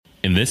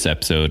In this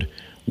episode,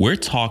 we're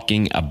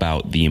talking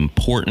about the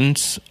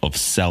importance of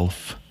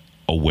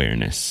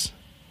self-awareness.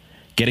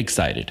 Get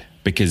excited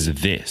because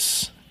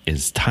this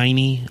is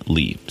Tiny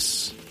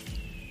Leaps.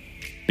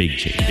 Big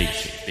change, big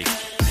change, big change.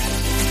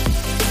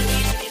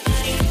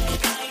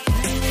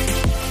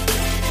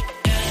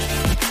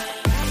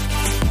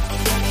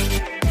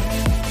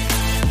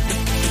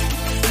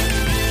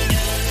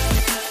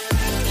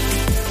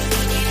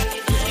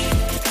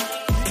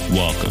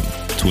 Welcome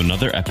to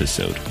another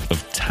episode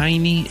of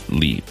Tiny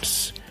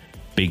Leaps,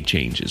 Big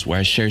Changes, where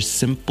I share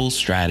simple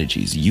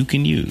strategies you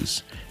can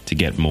use to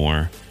get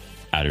more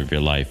out of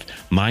your life.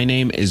 My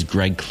name is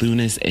Greg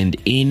Clunis, and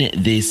in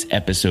this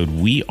episode,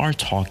 we are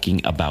talking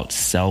about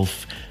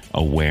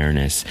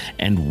self-awareness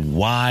and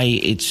why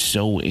it's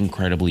so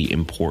incredibly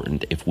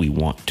important if we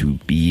want to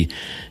be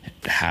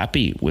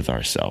happy with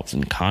ourselves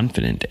and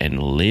confident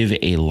and live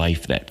a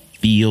life that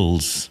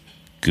feels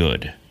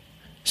good.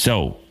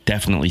 So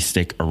definitely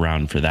stick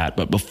around for that.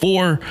 But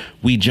before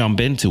we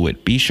jump into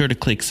it, be sure to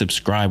click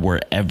subscribe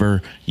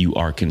wherever you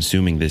are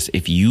consuming this.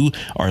 If you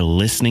are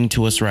listening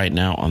to us right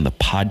now on the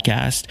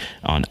podcast,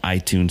 on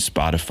iTunes,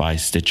 Spotify,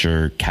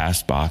 Stitcher,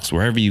 CastBox,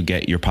 wherever you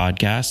get your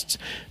podcasts,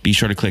 be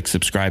sure to click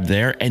subscribe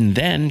there. And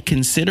then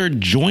consider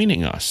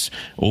joining us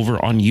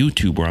over on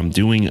YouTube, where I'm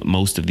doing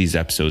most of these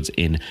episodes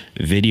in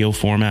video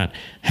format.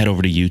 Head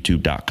over to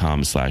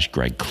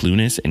youtube.com/Greg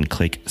Clunis and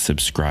click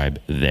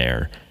subscribe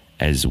there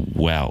as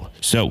well.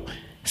 So,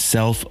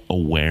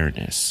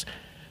 self-awareness.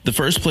 The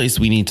first place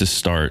we need to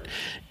start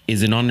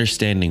is in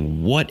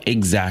understanding what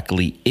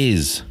exactly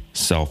is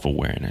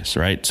self-awareness,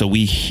 right? So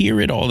we hear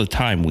it all the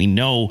time. We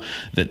know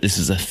that this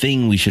is a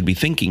thing we should be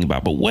thinking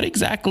about, but what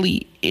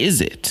exactly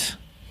is it?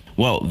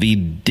 Well, the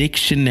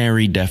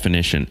dictionary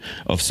definition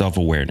of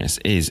self-awareness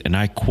is, and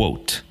I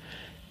quote,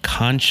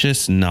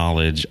 conscious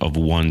knowledge of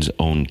one's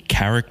own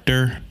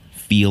character,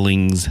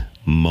 feelings,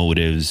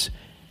 motives,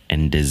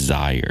 and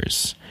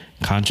desires.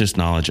 Conscious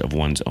knowledge of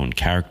one's own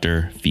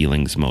character,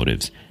 feelings,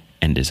 motives,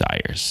 and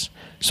desires.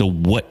 So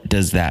what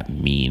does that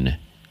mean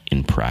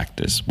in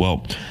practice?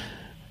 Well,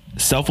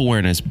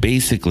 self-awareness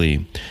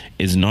basically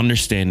is an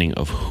understanding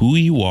of who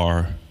you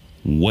are,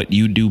 what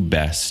you do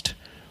best,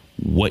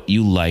 what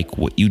you like,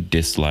 what you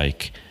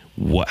dislike,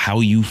 how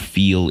you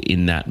feel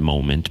in that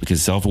moment,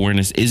 because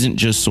self-awareness isn't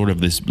just sort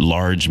of this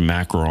large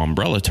macro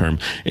umbrella term.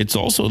 It's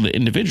also the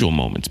individual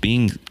moments,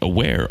 being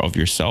aware of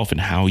yourself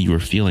and how you are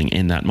feeling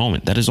in that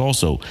moment. That is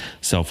also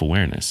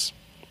self-awareness.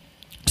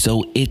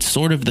 So it's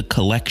sort of the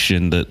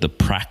collection, the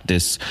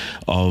practice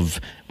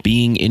of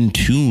being in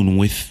tune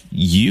with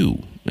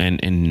you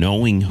and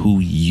knowing who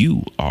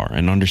you are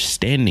and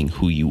understanding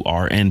who you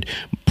are, and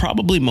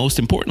probably most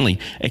importantly,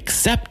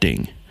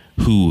 accepting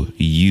who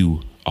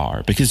you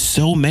are, because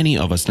so many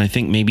of us, and I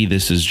think maybe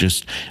this is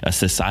just a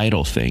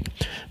societal thing,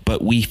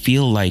 but we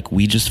feel like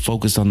we just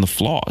focus on the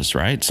flaws,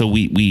 right? So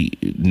we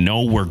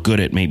know we're good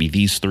at maybe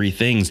these three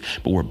things,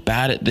 but we're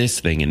bad at this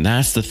thing, and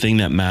that's the thing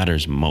that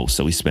matters most.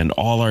 So we spend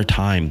all our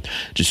time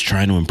just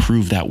trying to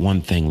improve that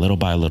one thing little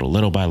by little,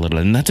 little by little,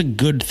 and that's a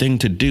good thing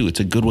to do. It's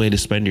a good way to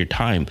spend your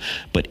time,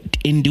 but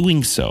in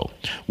doing so,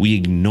 we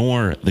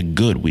ignore the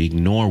good. We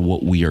ignore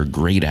what we are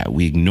great at.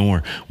 We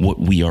ignore what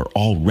we are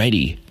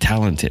already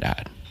talented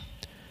at.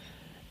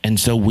 And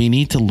so we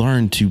need to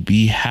learn to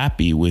be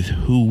happy with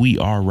who we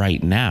are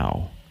right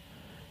now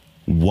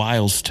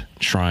whilst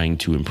trying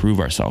to improve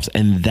ourselves.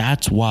 And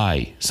that's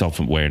why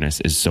self-awareness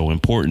is so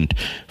important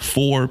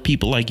for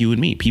people like you and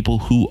me, people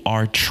who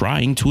are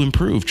trying to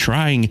improve,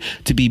 trying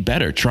to be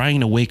better,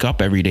 trying to wake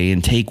up every day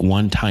and take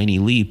one tiny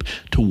leap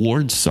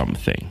towards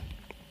something.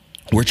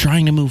 We're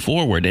trying to move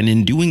forward, and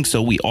in doing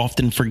so, we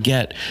often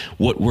forget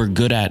what we're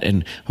good at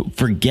and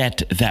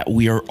forget that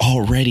we are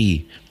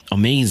already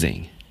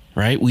amazing.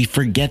 Right? We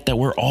forget that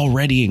we're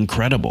already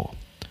incredible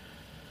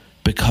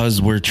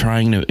because we're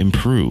trying to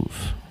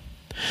improve.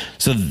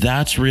 So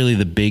that's really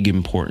the big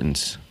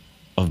importance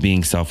of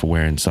being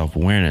self-aware and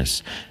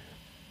self-awareness,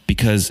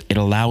 because it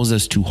allows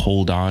us to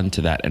hold on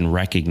to that and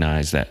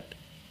recognize that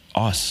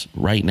us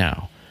right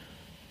now,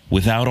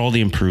 without all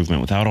the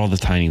improvement, without all the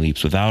tiny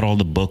leaps, without all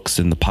the books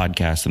and the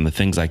podcasts and the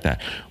things like that,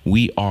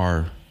 we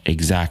are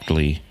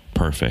exactly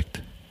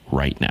perfect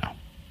right now.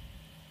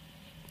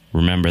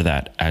 Remember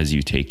that as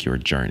you take your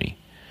journey.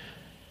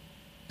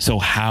 So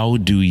how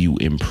do you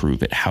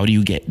improve it? How do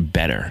you get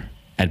better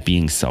at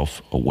being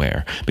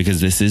self-aware?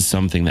 Because this is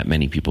something that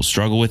many people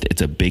struggle with.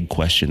 It's a big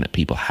question that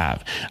people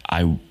have.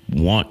 I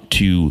want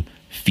to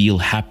feel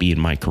happy in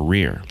my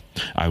career.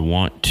 I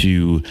want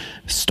to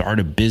start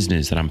a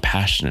business that I'm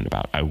passionate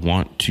about. I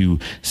want to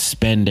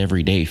spend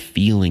every day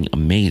feeling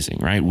amazing,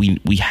 right?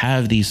 We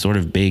have these sort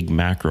of big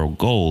macro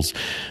goals,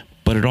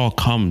 but it all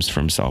comes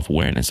from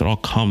self-awareness. It all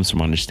comes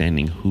from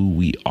understanding who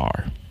we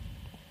are.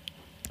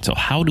 So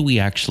how do we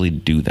actually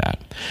do that?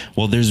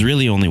 Well, there's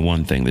really only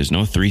one thing. There's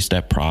no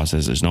 3-step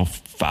process. There's no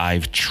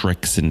 5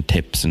 tricks and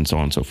tips and so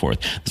on and so forth.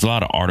 There's a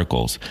lot of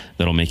articles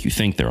that'll make you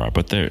think there are,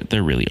 but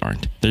there really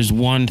aren't. There's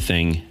one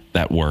thing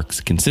that works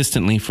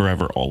consistently,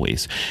 forever,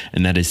 always,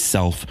 and that is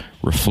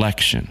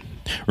self-reflection.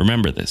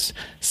 Remember this,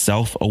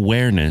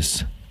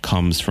 self-awareness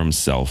comes from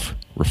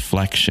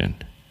self-reflection.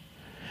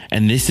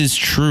 And this is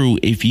true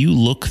if you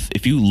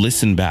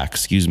listen back,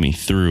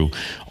 through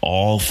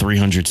all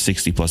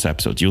 360 plus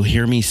episodes, you'll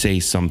hear me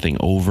say something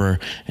over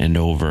and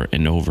over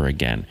and over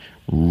again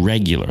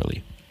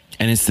regularly.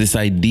 And it's this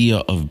idea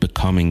of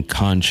becoming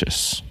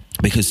conscious,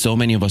 because so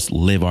many of us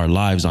live our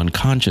lives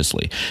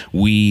unconsciously.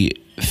 We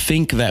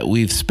think that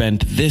we've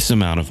spent this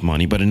amount of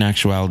money, but in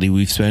actuality,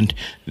 we've spent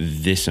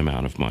this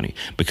amount of money,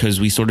 because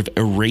we sort of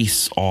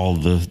erase all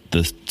the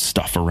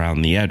stuff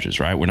around the edges,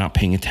 right? We're not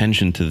paying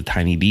attention to the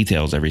tiny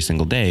details every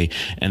single day,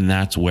 and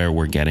that's where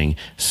we're getting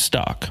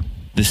stuck.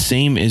 The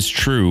same is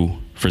true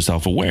for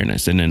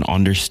self-awareness and an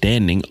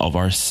understanding of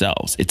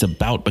ourselves. It's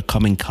about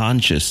becoming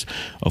conscious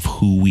of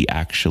who we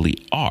actually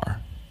are,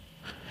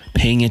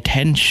 paying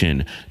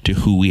attention to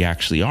who we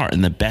actually are.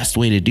 And the best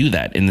way to do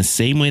that, in the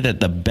same way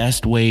that the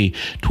best way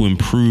to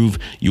improve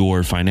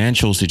your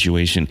financial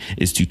situation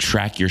is to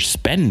track your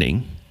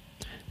spending,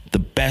 the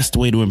best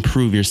way to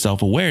improve your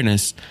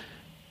self-awareness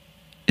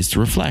is to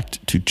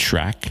reflect, to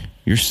track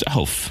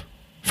yourself,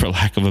 for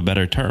lack of a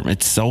better term.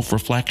 It's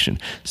self-reflection.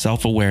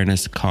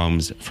 Self-awareness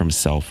comes from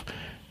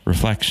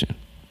self-reflection.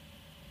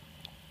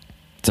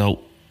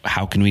 So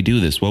how can we do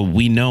this? Well,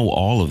 we know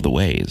all of the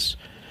ways.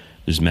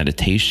 There's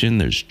meditation,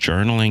 there's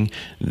journaling,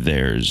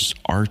 there's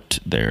art,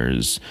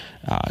 there's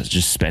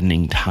just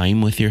spending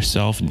time with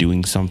yourself,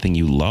 doing something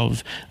you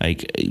love.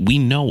 Like, we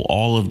know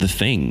all of the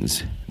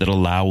things that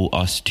allow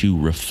us to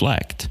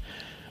reflect,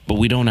 but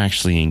we don't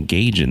actually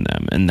engage in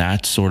them. And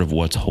that's sort of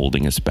what's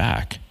holding us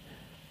back.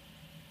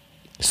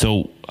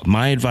 So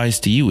my advice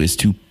to you is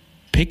to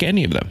pick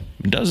any of them.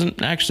 It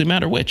doesn't actually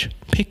matter which.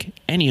 Pick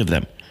any of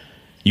them.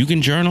 You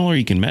can journal, or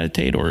you can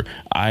meditate, or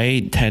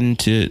I tend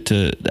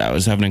to I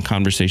was having a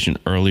conversation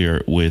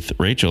earlier with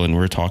Rachel, and we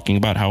were talking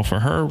about how for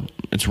her,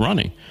 it's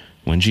running.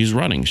 When she's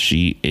running,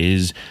 she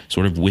is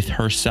sort of with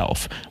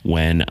herself.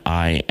 When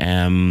I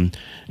am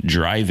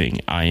driving,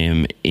 I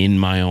am in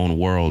my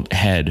own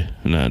head,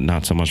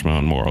 not so much my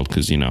own world,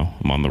 because,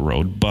 I'm on the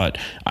road, but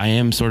I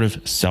am sort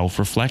of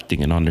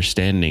self-reflecting and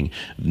understanding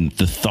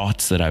the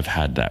thoughts that I've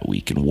had that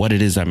week and what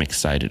it is I'm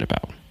excited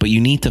about. But you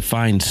need to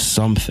find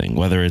something,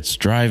 whether it's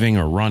driving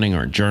or running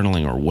or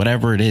journaling or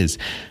whatever it is,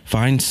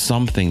 find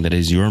something that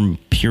is your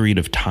period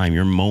of time,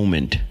 your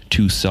moment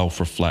to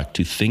self-reflect,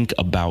 to think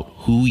about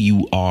who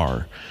you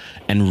are,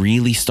 and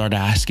really start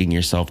asking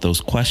yourself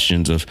those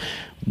questions of,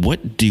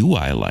 what do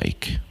I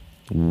like?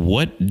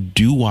 What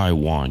do I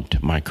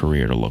want my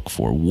career to look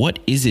for? What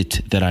is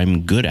it that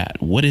I'm good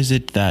at? What is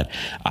it that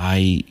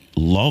I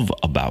love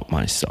about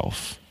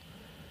myself?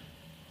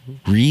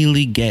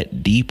 Really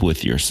get deep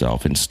with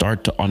yourself and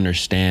start to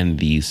understand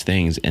these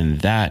things,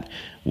 and that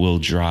will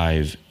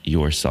drive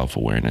your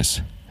self-awareness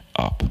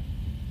up.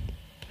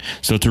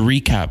 So to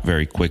recap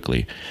very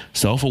quickly,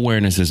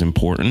 self-awareness is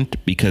important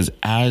because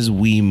as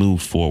we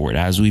move forward,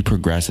 as we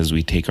progress, as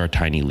we take our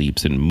tiny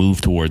leaps and move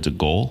towards a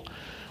goal,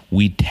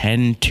 we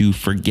tend to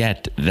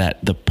forget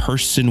that the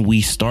person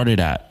we started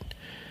at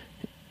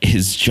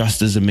is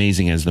just as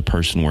amazing as the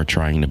person we're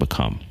trying to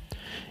become.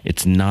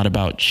 It's not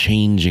about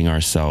changing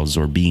ourselves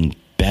or being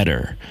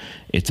better.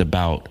 It's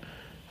about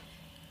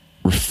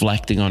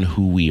reflecting on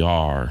who we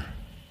are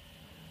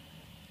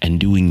and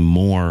doing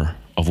more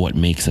of what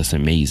makes us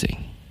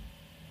amazing.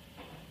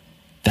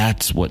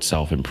 That's what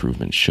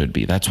self-improvement should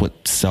be. That's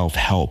what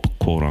self-help,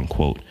 quote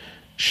unquote,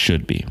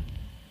 should be.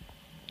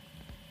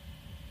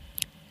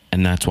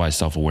 And that's why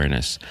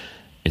self-awareness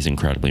is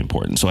incredibly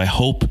important. So I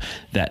hope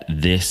that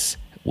this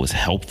was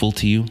helpful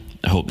to you.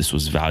 I hope this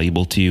was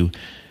valuable to you.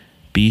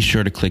 Be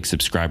sure to click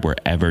subscribe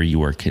wherever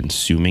you are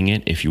consuming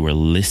it. If you are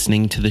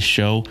listening to the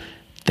show,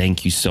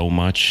 thank you so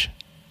much.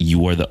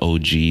 You are the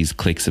OGs.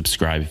 Click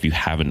subscribe if you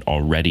haven't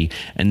already.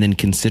 And then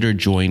consider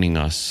joining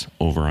us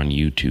over on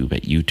YouTube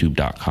at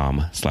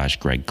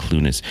youtube.com/Greg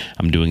Clunis.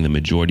 I'm doing the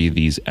majority of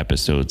these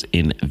episodes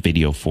in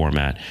video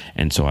format.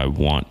 And so I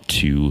want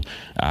to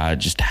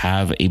just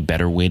have a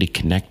better way to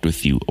connect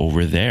with you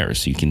over there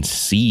so you can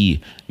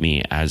see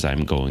me as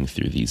I'm going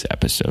through these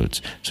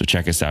episodes. So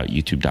check us out,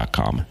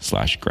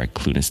 youtube.com/Greg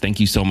Clunis. Thank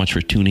you so much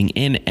for tuning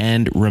in.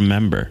 And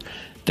remember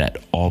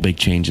that all big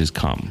changes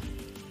come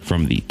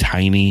from the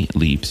tiny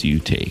leaps you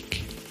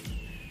take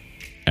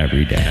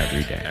every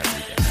day.